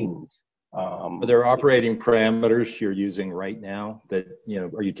certain things. Are there operating parameters you're using right now that,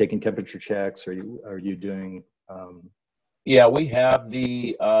 are you taking temperature checks? Are you doing? Yeah, we have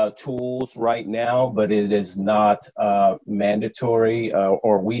the tools right now, but it is not mandatory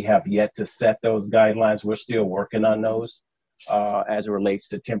or we have yet to set those guidelines. We're still working on those as it relates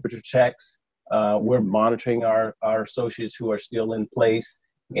to temperature checks. We're monitoring our associates who are still in place.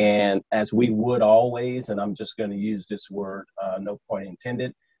 And as we would always, and I'm just going to use this word, no point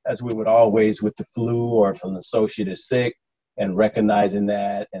intended, as we would always with the flu or if an associate is sick and recognizing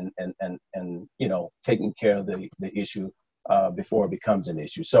that and taking care of the issue before it becomes an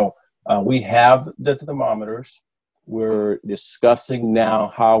issue. So we have the thermometers. We're discussing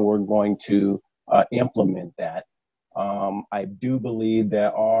now how we're going to implement that. I do believe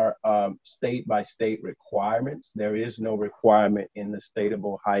there are state-by-state requirements. There is no requirement in the state of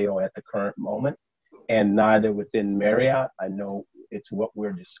Ohio at the current moment, and neither within Marriott. I know it's what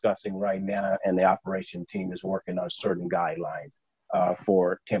we're discussing right now, and the operation team is working on certain guidelines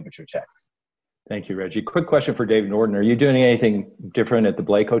for temperature checks. Thank you, Reggie. Quick question for Dave Norton. Are you doing anything different at the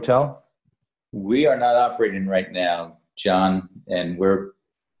Blake Hotel? We are not operating right now, John, and we're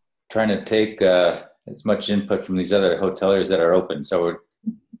trying to take as much input from these other hoteliers that are open. So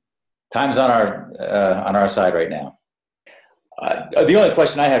time's on our side right now. The only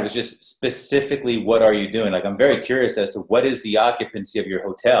question I had was just specifically, what are you doing? Like, I'm very curious as to what is the occupancy of your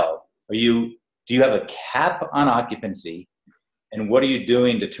hotel? Do you have a cap on occupancy? And what are you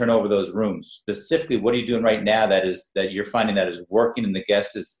doing to turn over those rooms? Specifically, what are you doing right now that you're finding that is working and the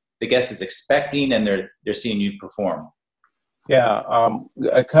guest is expecting and they're seeing you perform? Yeah,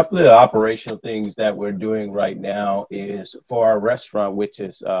 a couple of operational things that we're doing right now is for our restaurant, which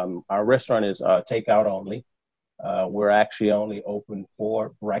is our restaurant is takeout only. We're actually only open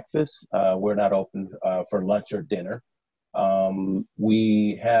for breakfast. We're not open for lunch or dinner.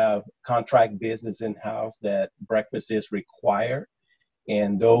 We have contract business in-house that breakfast is required,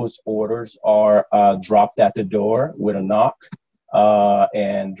 and those orders are dropped at the door with a knock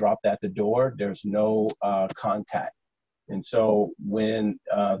and dropped at the door. There's no contact. And so when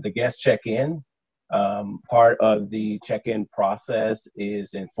the guests check in, part of the check-in process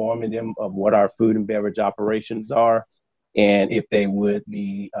is informing them of what our food and beverage operations are and if they would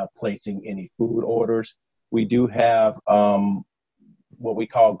be placing any food orders. We do have what we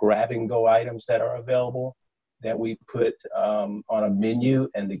call grab-and-go items that are available that we put on a menu,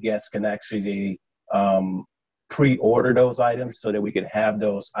 and the guests can actually pre-order those items so that we can have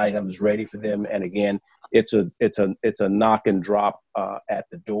those items ready for them. And again, it's a knock and drop at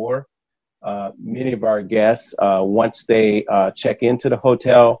the door. Many of our guests, once they check into the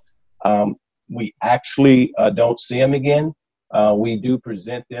hotel, we actually don't see them again. We do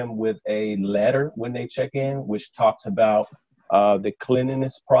present them with a letter when they check in, which talks about the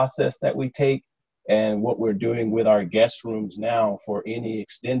cleanliness process that we take and what we're doing with our guest rooms now for any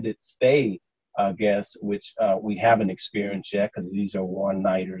extended stay guests, which we haven't experienced yet because these are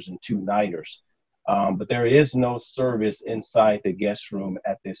one-nighters and two-nighters. But there is no service inside the guest room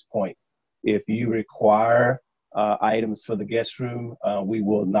at this point. If you require items for the guest room, we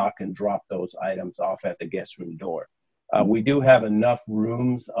will knock and drop those items off at the guest room door. We do have enough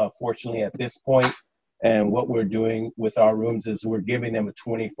rooms, fortunately, at this point. And what we're doing with our rooms is we're giving them a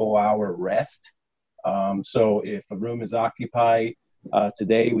 24-hour rest. So if a room is occupied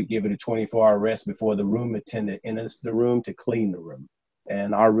today, we give it a 24-hour rest before the room attendant enters the room to clean the room.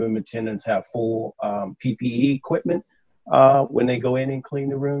 And our room attendants have full PPE equipment when they go in and clean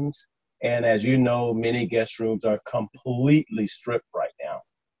the rooms. And as you know, many guest rooms are completely stripped right now,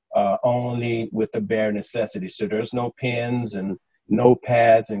 only with the bare necessities. So there's no pens and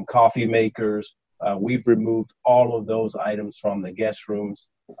notepads and coffee makers. We've removed all of those items from the guest rooms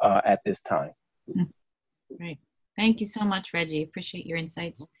at this time. Great. Thank you so much, Reggie. Appreciate your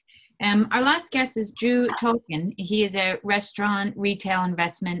insights. Our last guest is Drew Tolkien. He is a restaurant, retail,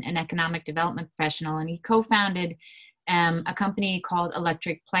 investment, and economic development professional, and he co-founded a company called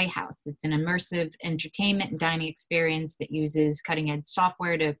Electric Playhouse. It's an immersive entertainment and dining experience that uses cutting-edge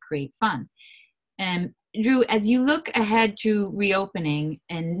software to create fun. Drew, as you look ahead to reopening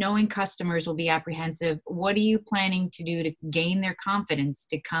and knowing customers will be apprehensive, what are you planning to do to gain their confidence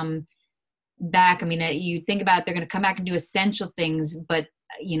to come back? I mean, you think about they're going to come back and do essential things, but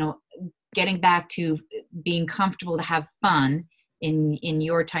getting back to being comfortable to have fun in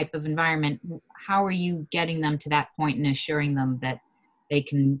your type of environment, how are you getting them to that point and assuring them that they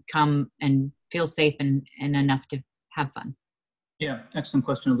can come and feel safe and enough to have fun? Yeah, excellent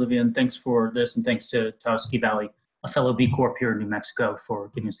question, Olivia, and thanks for this, and thanks to Taos Ski Valley, a fellow B Corp here in New Mexico, for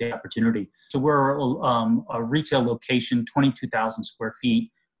giving us the opportunity. So we're a retail location, 22,000 square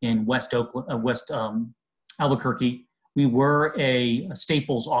feet in West Albuquerque. We were a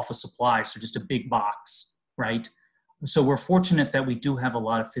Staples office supply, so just a big box, right? So we're fortunate that we do have a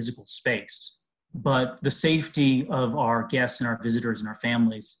lot of physical space, but the safety of our guests and our visitors and our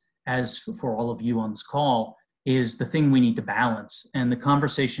families, as for all of you on this call, is the thing we need to balance. And the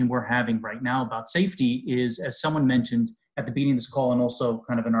conversation we're having right now about safety is, as someone mentioned at the beginning of this call and also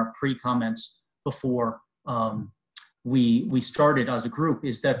kind of in our pre-comments before we started as a group,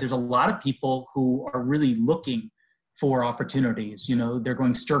 is that there's a lot of people who are really looking for opportunities. They're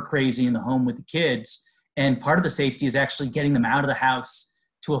going stir crazy in the home with the kids. And part of the safety is actually getting them out of the house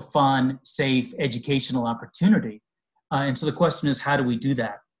to a fun, safe, educational opportunity. And so the question is, how do we do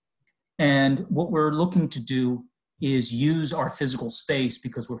that? And what we're looking to do is use our physical space,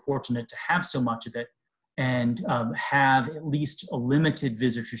 because we're fortunate to have so much of it, and have at least a limited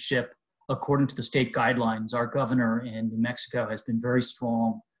visitorship according to the state guidelines. Our governor in New Mexico has been very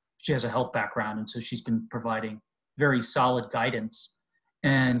strong. She has a health background, and so she's been providing very solid guidance.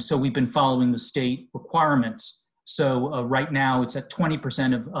 And so we've been following the state requirements. So right now it's at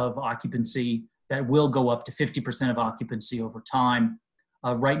 20% of occupancy. That will go up to 50% of occupancy over time.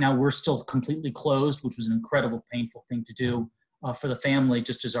 Right now we're still completely closed, which was an incredible, painful thing to do for the family,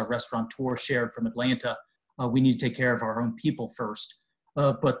 just as our restaurateur shared from Atlanta. We need to take care of our own people first.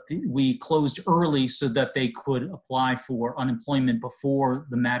 But we closed early so that they could apply for unemployment before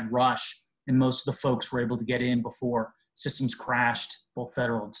the mad rush. And most of the folks were able to get in before systems crashed, both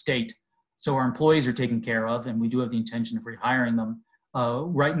federal and state. So our employees are taken care of, and we do have the intention of rehiring them.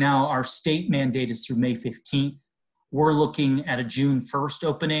 Right now, our state mandate is through May 15th. We're looking at a June 1st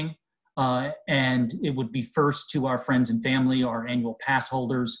opening, and it would be first to our friends and family, our annual pass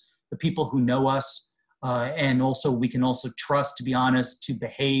holders, the people who know us, and also we can also trust, to be honest, to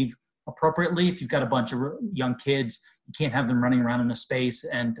behave appropriately. If you've got a bunch of young kids, you can't have them running around in a space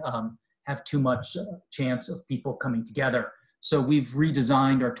and have too much chance of people coming together. So we've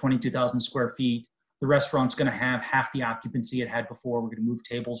redesigned our 22,000 square feet. The restaurant's going to have half the occupancy it had before. We're going to move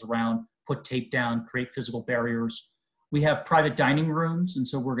tables around, put tape down, create physical barriers. We have private dining rooms, and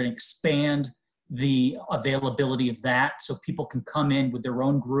so we're going to expand the availability of that so people can come in with their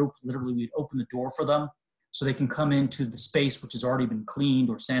own group. Literally, we'd open the door for them so they can come into the space which has already been cleaned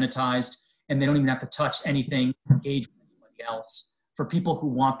or sanitized, and they don't even have to touch anything, engage with anybody else. For people who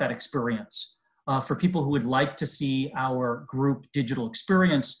want that experience. For people who would like to see our group digital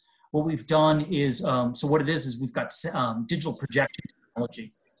experience, what we've done is, so what it is we've got digital projection technology.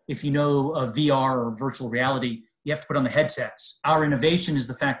 If you know VR or virtual reality, you have to put on the headsets. Our innovation is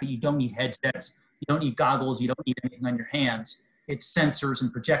the fact that you don't need headsets, you don't need goggles, you don't need anything on your hands. It's sensors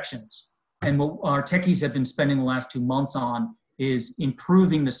and projections. And what our techies have been spending the last 2 months on is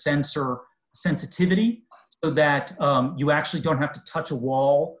improving the sensor sensitivity, so that you actually don't have to touch a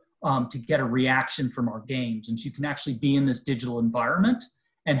wall to get a reaction from our games. And so you can actually be in this digital environment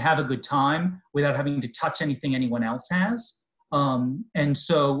and have a good time without having to touch anything anyone else has. And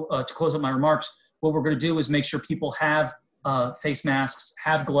so to close up my remarks, what we're going to do is make sure people have face masks,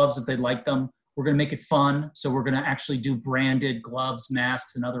 have gloves if they'd like them. We're going to make it fun. So we're going to actually do branded gloves,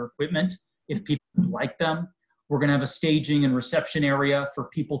 masks, and other equipment if people like them. We're going to have a staging and reception area for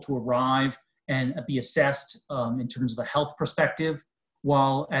people to arrive and be assessed in terms of a health perspective.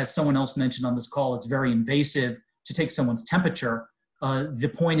 While, as someone else mentioned on this call, it's very invasive to take someone's temperature,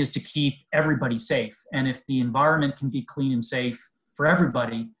 the point is to keep everybody safe. And if the environment can be clean and safe for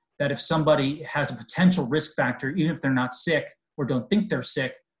everybody, that if somebody has a potential risk factor, even if they're not sick or don't think they're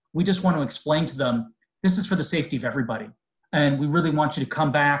sick, we just want to explain to them, this is for the safety of everybody. And we really want you to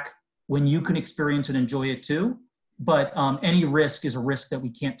come back when you can experience and enjoy it too. But any risk is a risk that we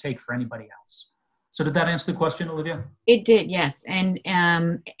can't take for anybody else. So did that answer the question, Olivia? It did, yes. And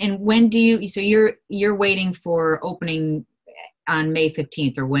when do you? So you're waiting for opening on May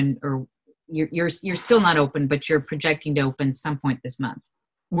 15th, or when? Or you're still not open, but you're projecting to open some point this month.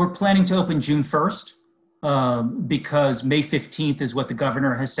 We're planning to open June 1st because May 15th is what the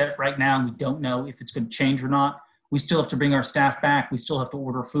governor has set right now. And we don't know if it's going to change or not. We still have to bring our staff back. We still have to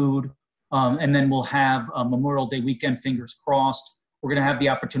order food. And then we'll have a Memorial Day weekend, fingers crossed. We're going to have the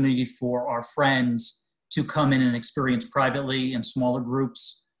opportunity for our friends to come in and experience privately in smaller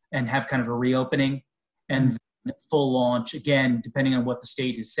groups and have kind of a reopening and full launch. Again, depending on what the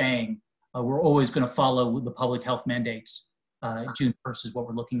state is saying, we're always going to follow the public health mandates. June 1st is what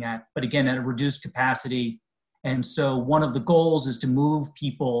we're looking at, but again, at a reduced capacity. And so one of the goals is to move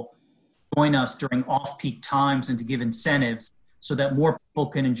people, join us during off-peak times and to give incentives so that more people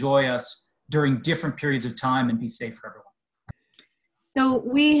can enjoy us during different periods of time and be safe for everyone. So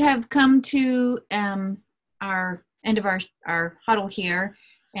we have come to our end of our huddle here.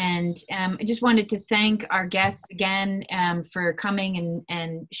 And I just wanted to thank our guests again for coming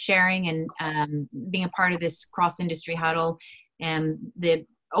and sharing and being a part of this cross-industry huddle. And the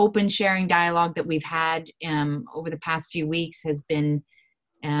open sharing dialogue that we've had over the past few weeks has been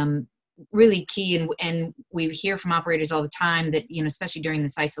really key. And we hear from operators all the time that, especially during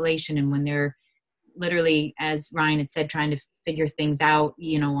this isolation and when they're literally, as Ryan had said, trying to figure things out,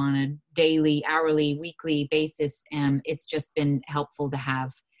 on a daily, hourly, weekly basis. It's just been helpful to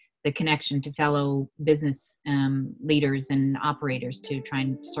have the connection to fellow business leaders and operators to try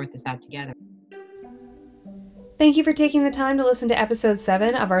and sort this out together. Thank you for taking the time to listen to episode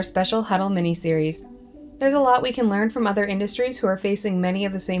 7 of our special Huddle mini-series. There's a lot we can learn from other industries who are facing many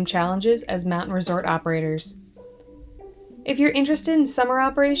of the same challenges as mountain resort operators. If you're interested in summer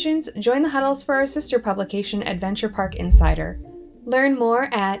operations, join the huddles for our sister publication, Adventure Park Insider. Learn more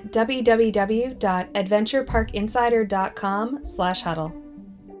at www.adventureparkinsider.com/huddle.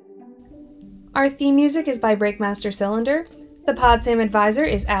 Our theme music is by Breakmaster Cylinder. The PodSam advisor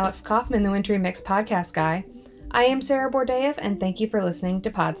is Alex Kaufman, the Wintry Mix podcast guy. I am Sarah Bordeev, and thank you for listening to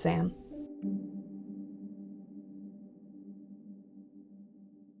PodSam.